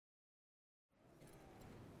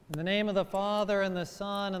In the name of the Father, and the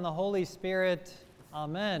Son, and the Holy Spirit,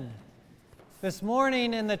 Amen. This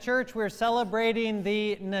morning in the church we're celebrating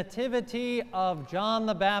the Nativity of John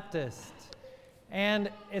the Baptist. And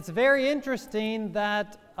it's very interesting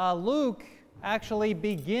that Luke actually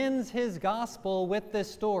begins his gospel with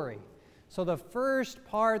this story. So the first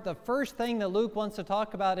thing that Luke wants to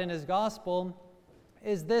talk about in his gospel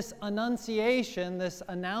is this annunciation, this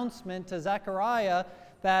announcement to Zechariah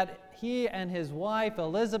that he and his wife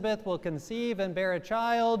Elizabeth will conceive and bear a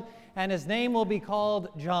child, and his name will be called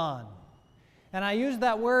John. And I use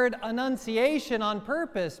that word annunciation on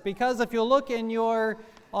purpose because if you look in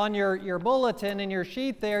on your bulletin, in your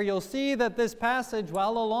sheet there, you'll see that this passage,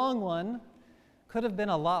 while a long one, could have been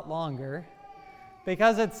a lot longer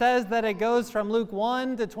because it says that it goes from Luke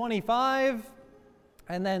 1 to 25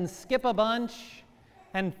 and then skip a bunch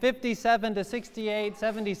and 57 to 68,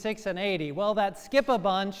 76, and 80. Well, that skip a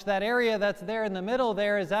bunch, that area that's there in the middle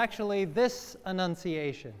there is actually this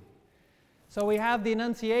annunciation. So we have the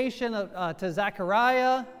annunciation to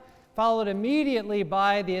Zechariah, followed immediately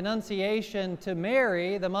by the annunciation to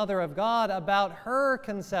Mary, the Mother of God, about her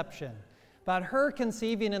conception, about her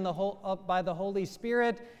conceiving by the Holy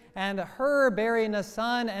Spirit, and her bearing a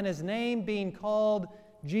son, and his name being called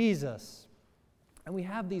Jesus. And we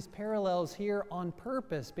have these parallels here on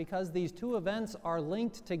purpose because these two events are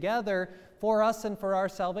linked together for us and for our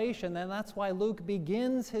salvation. And that's why Luke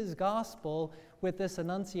begins his gospel with this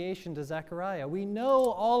annunciation to Zechariah. We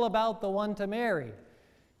know all about the one to Mary.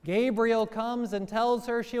 Gabriel comes and tells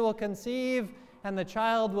her she will conceive and the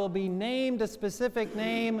child will be named a specific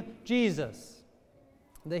name, Jesus.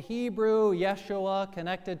 The Hebrew Yeshua,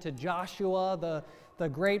 connected to Joshua, the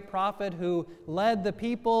great prophet who led the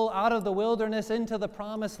people out of the wilderness into the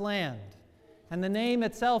promised land. And the name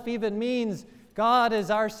itself even means God is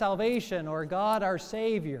our salvation, or God our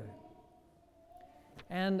Savior.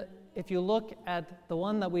 And if you look at the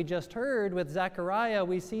one that we just heard with Zechariah,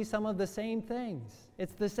 we see some of the same things.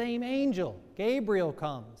 It's the same angel. Gabriel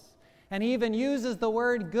comes, and he even uses the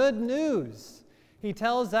word good news. He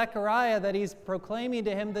tells Zechariah that he's proclaiming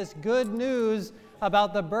to him this good news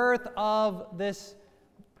about the birth of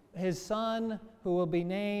his son, who will be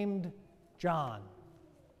named John.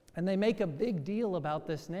 And they make a big deal about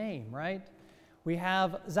this name, right? We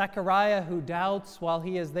have Zechariah who doubts while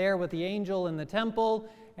he is there with the angel in the temple,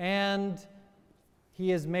 and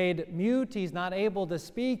he is made mute. He's not able to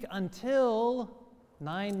speak until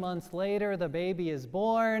 9 months later the baby is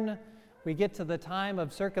born. We get to the time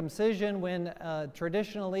of circumcision when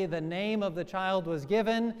traditionally the name of the child was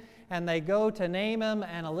given, and they go to name him,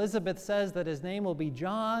 and Elizabeth says that his name will be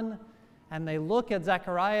John, and they look at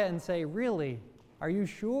Zechariah and say, really, are you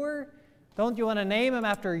sure? Don't you want to name him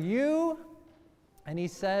after you? And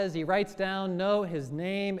he writes down, no, his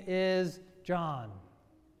name is John.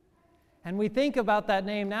 And we think about that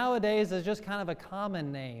name nowadays as just kind of a common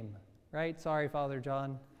name, right? Sorry, Father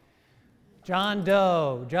John. John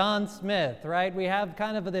Doe, John Smith, right? We have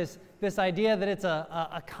kind of this idea that it's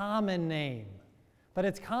a common name. But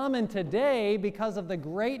it's common today because of the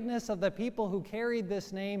greatness of the people who carried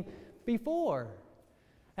this name before.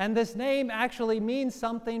 And this name actually means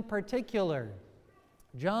something particular.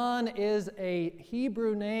 John is a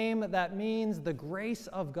Hebrew name that means the grace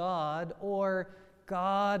of God, or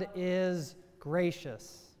God is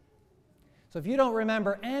gracious. So if you don't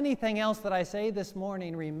remember anything else that I say this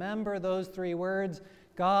morning, remember those three words,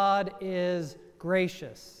 God is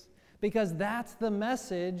gracious. Because that's the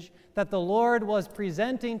message that the Lord was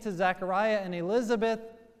presenting to Zechariah and Elizabeth,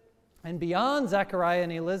 and beyond Zechariah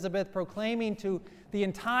and Elizabeth, proclaiming to the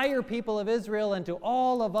entire people of Israel and to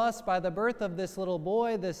all of us by the birth of this little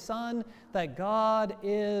boy, this son, that God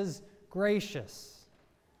is gracious.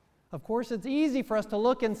 Of course, it's easy for us to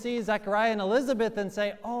look and see Zechariah and Elizabeth and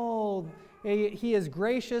say, oh, he is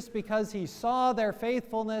gracious because he saw their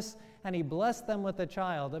faithfulness and he blessed them with a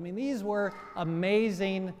child. I mean, these were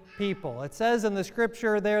amazing people. It says in the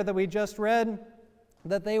scripture there that we just read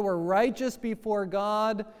that they were righteous before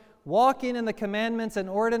God, walking in the commandments and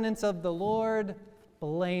ordinance of the Lord,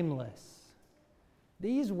 blameless.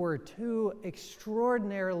 These were two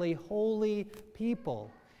extraordinarily holy people.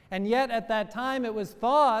 And yet at that time it was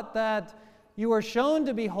thought that you were shown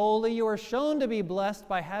to be holy, you were shown to be blessed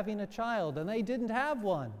by having a child, and they didn't have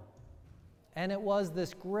one. And it was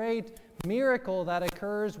this great miracle that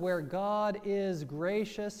occurs where God is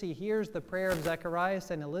gracious. He hears the prayer of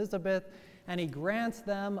Zacharias and Elizabeth, and he grants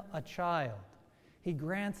them a child. He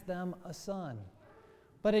grants them a son.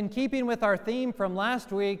 But in keeping with our theme from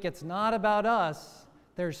last week, it's not about us.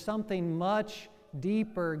 There's something much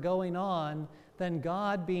deeper going on than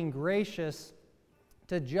God being gracious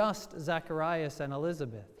to just Zacharias and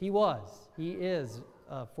Elizabeth. He is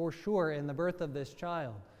for sure in the birth of this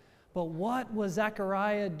child. But what was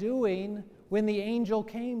Zechariah doing when the angel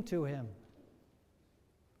came to him?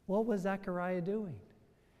 What was Zechariah doing?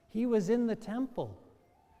 He was in the temple.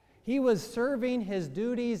 He was serving his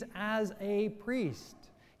duties as a priest.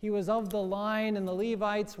 He was of the line in the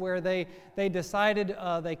Levites where they decided,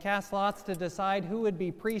 they cast lots to decide who would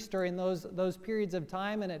be priest during those periods of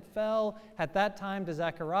time, and it fell at that time to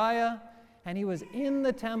Zechariah, and he was in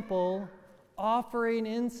the temple offering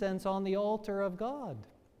incense on the altar of God.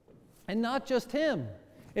 And not just him.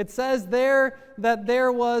 It says there that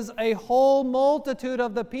there was a whole multitude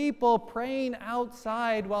of the people praying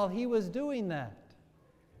outside while he was doing that.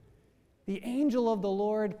 The angel of the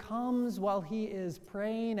Lord comes while he is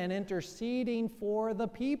praying and interceding for the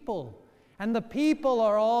people. And the people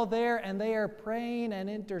are all there, and they are praying and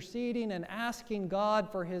interceding and asking God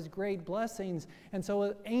for his great blessings. And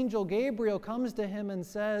so Angel Gabriel comes to him and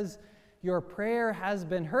says, "Your prayer has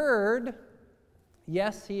been heard."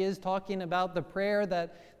 Yes, he is talking about the prayer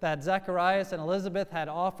that Zacharias and Elizabeth had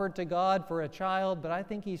offered to God for a child, but I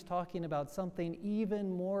think he's talking about something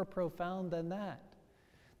even more profound than that.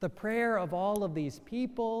 The prayer of all of these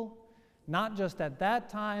people, not just at that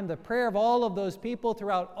time, the prayer of all of those people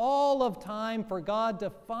throughout all of time for God to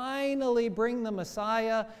finally bring the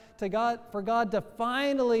Messiah, for God to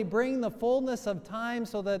finally bring the fullness of time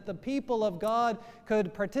so that the people of God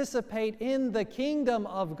could participate in the kingdom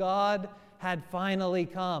of God, had finally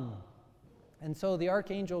come. And so the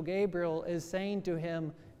Archangel Gabriel is saying to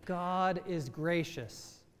him, God is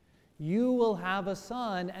gracious. You will have a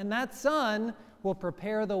son, and that son will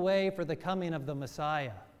prepare the way for the coming of the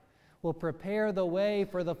Messiah, will prepare the way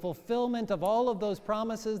for the fulfillment of all of those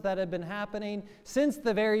promises that have been happening since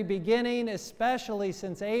the very beginning, especially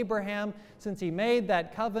since Abraham, since he made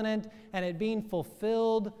that covenant, and it being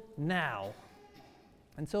fulfilled now.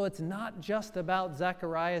 And so it's not just about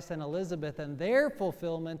Zacharias and Elizabeth and their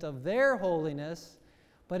fulfillment of their holiness,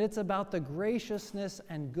 but it's about the graciousness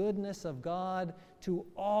and goodness of God to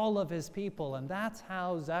all of his people. And that's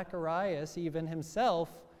how Zacharias, even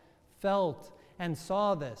himself, felt and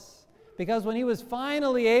saw this. Because when he was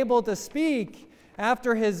finally able to speak,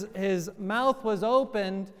 after his mouth was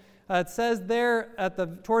opened, it says there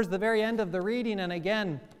towards the very end of the reading, and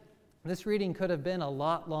again, this reading could have been a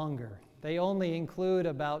lot longer. They only include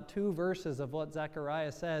about 2 verses of what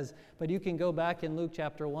Zechariah says, but you can go back in Luke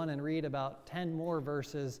chapter 1 and read about 10 more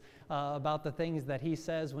verses about the things that he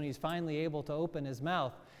says when he's finally able to open his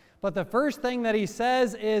mouth. But the first thing that he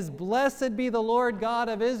says is, "Blessed be the Lord God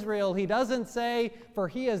of Israel." He doesn't say, "For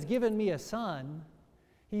he has given me a son."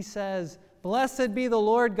 He says, "Blessed be the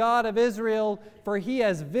Lord God of Israel, for he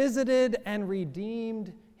has visited and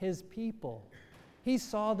redeemed his people." He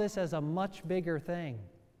saw this as a much bigger thing.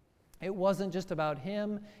 It wasn't just about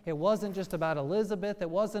him. It wasn't just about Elizabeth. It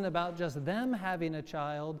wasn't about just them having a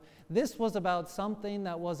child. This was about something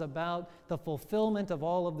that was about the fulfillment of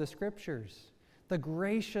all of the scriptures, the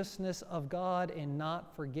graciousness of God in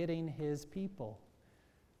not forgetting his people.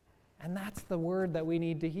 And that's the word that we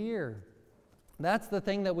need to hear. That's the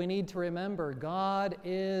thing that we need to remember. God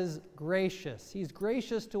is gracious. He's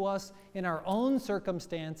gracious to us in our own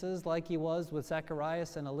circumstances, like he was with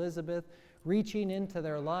Zacharias and Elizabeth, reaching into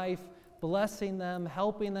their life, blessing them,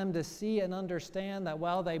 helping them to see and understand that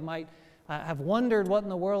while they might have wondered what in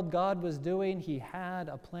the world God was doing, he had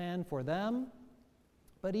a plan for them.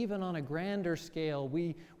 But even on a grander scale,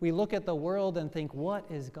 we look at the world and think, what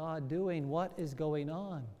is God doing? What is going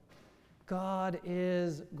on? God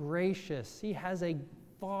is gracious. He has a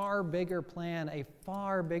far bigger plan, a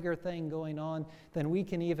far bigger thing going on than we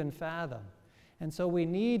can even fathom. And so we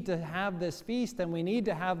need to have this feast, and we need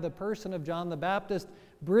to have the person of John the Baptist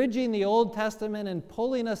bridging the Old Testament and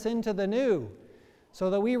pulling us into the New, so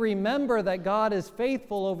that we remember that God is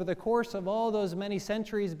faithful over the course of all those many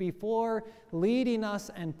centuries before, leading us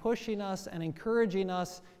and pushing us and encouraging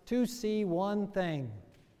us to see one thing: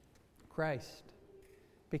 Christ.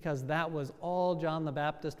 Because that was all John the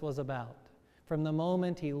Baptist was about. From the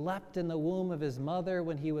moment he leapt in the womb of his mother,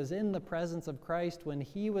 when he was in the presence of Christ, when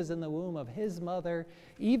he was in the womb of his mother,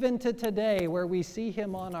 even to today, where we see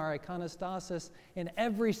him on our iconostasis in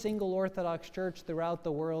every single Orthodox church throughout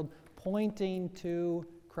the world, pointing to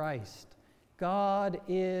Christ. God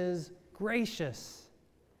is gracious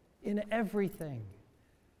in everything.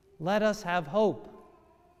 Let us have hope.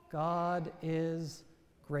 God is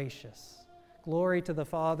gracious. Glory to the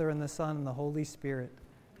Father, and the Son, and the Holy Spirit.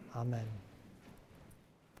 Amen.